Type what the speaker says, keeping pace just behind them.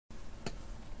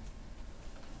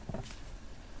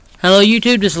Hello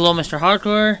YouTube, this is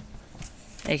lilmrhardcore,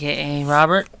 aka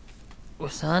Robert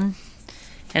with Son,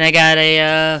 and I got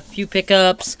a few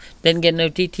pickups. Didn't get no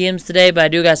TTMs today, but I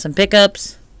do got some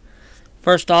pickups.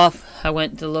 First off, I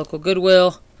went to the local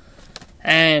Goodwill,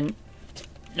 and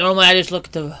normally I just look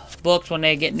at the books when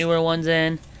they get newer ones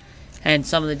in, and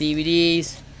some of the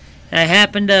DVDs, and I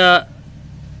happened to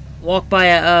walk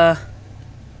by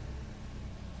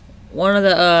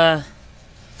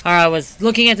I was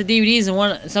looking at the DVDs,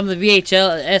 and some of the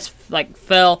VHS like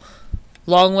fell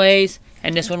long ways,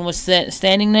 and this one was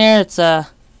standing there. It's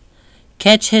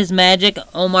Catch His Magic,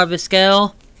 Omar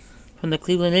Vizquel from the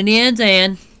Cleveland Indians,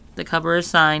 and the cover is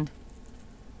signed.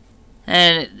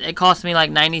 And it cost me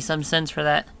like 90-some cents for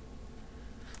that.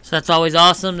 So that's always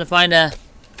awesome to find a.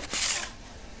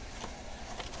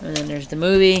 And then there's the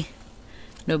movie.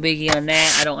 No biggie on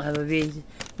that. I don't have a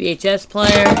VHS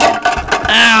player.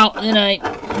 Ow! Then I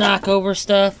knock over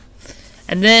stuff.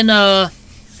 And then,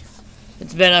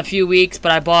 it's been a few weeks,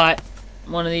 but I bought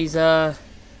one of these,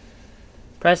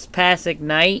 Press Pass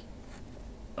Ignite,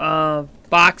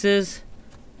 boxes.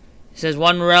 It says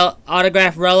one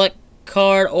autographed relic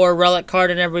card or relic card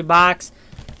in every box.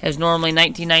 It's normally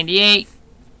 $19.98.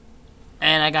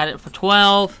 And I got it for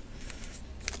 $12.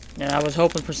 And I was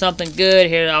hoping for something good.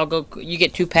 Here, I'll go. You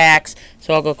get 2 packs,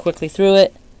 so I'll go quickly through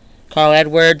it. Carl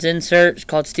Edwards insert. It's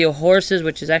called Steel Horses,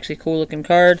 which is actually a cool looking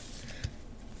card.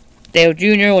 Dale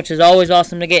Jr., which is always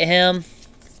awesome to get him.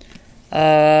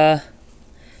 Danica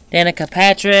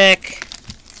Patrick.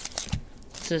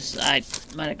 This I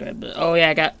might have grabbed it. Oh yeah,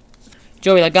 I got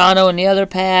Joey Logano in the other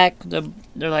pack. They're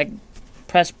like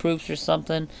press proofs or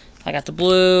something. I got the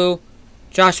blue.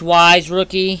 Josh Wise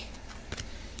rookie.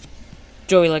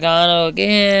 Joey Logano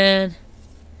again.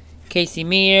 Casey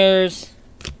Mears.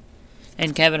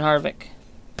 And Kevin Harvick,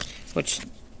 which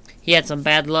he had some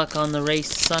bad luck on the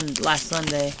race last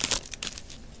Sunday.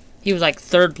 He was like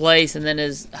 3rd place, and then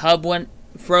his hub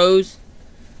froze.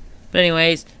 But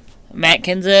anyways, Matt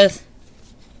Kenseth,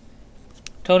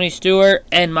 Tony Stewart,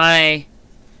 and my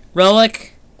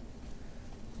relic,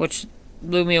 which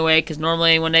blew me away because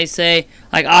normally when they say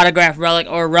like autograph relic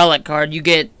or relic card, you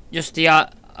get just the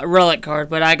relic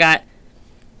card. But I got.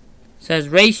 Says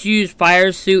race used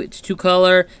fire suit. It's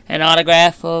 2-color, and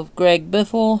autograph of Greg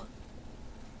Biffle,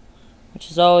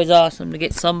 which is always awesome to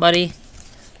get somebody.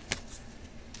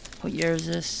 What year is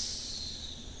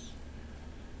this?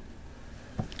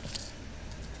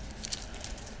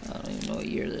 I don't even know what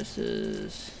year this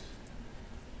is.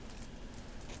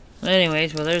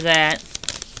 Anyways, well there's that.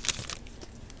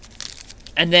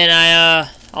 And then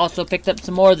I also picked up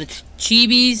some more of the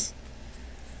chibis,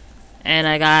 and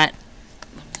I got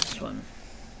one.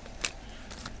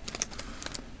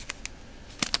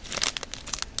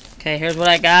 Okay, here's what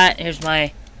I got. Here's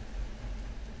my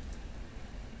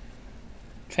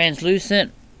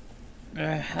translucent,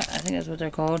 I think that's what they're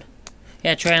called.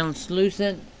 Yeah,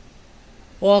 translucent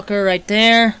walker right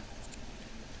there.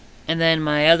 And then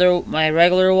my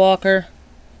regular walker.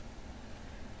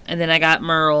 And then I got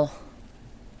Merle.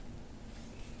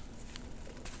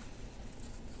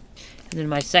 And then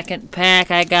my second pack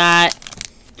I got.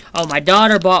 Oh, my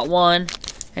daughter bought one,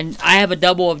 and I have a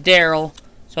double of Daryl.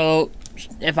 So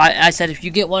if I said if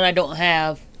you get one I don't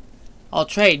have, I'll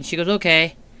trade. And she goes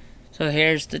okay. So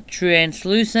here's the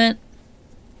translucent.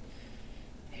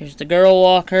 Here's the girl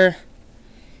walker,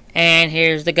 and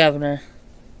here's the governor,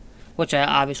 which I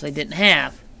obviously didn't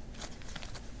have.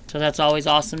 So that's always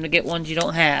awesome to get ones you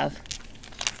don't have.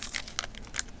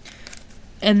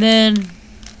 And then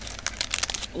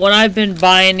when I've been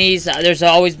buying these, there's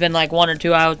always been like 1 or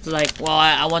 2 I was like, well,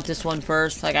 I want this one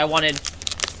first. Like I wanted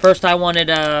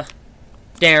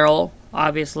Daryl,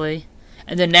 obviously.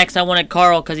 And then next I wanted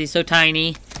Carl because he's so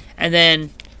tiny. And then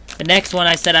the next one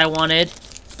I said I wanted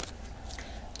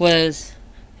was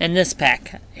in this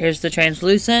pack. Here's the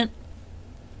translucent.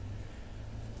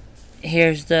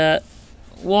 Here's the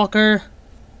walker.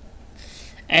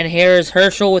 And here's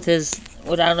Herschel with his,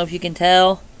 what I don't know if you can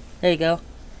tell. There you go.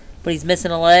 But he's missing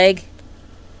a leg,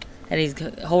 and he's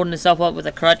holding himself up with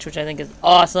a crutch, which I think is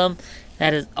awesome.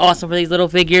 That is awesome for these little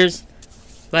figures.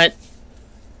 But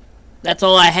that's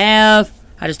all I have.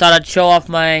 I just thought I'd show off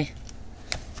my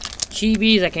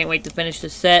chibis. I can't wait to finish the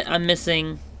set. I'm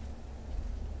missing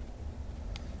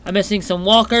some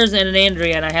walkers and an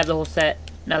Andrea, and I have the whole set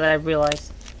now that I've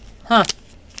realized. Huh.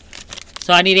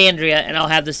 So I need Andrea, and I'll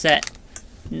have the set.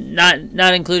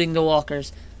 Not including the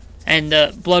walkers and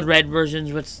the blood red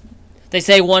versions, which they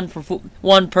say one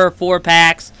per 4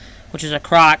 packs, which is a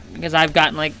crock because I've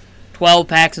gotten like 12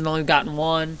 packs and only gotten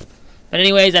 1. But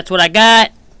anyways, that's what I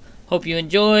got. Hope you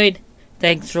enjoyed.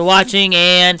 Thanks for watching,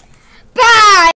 and bye!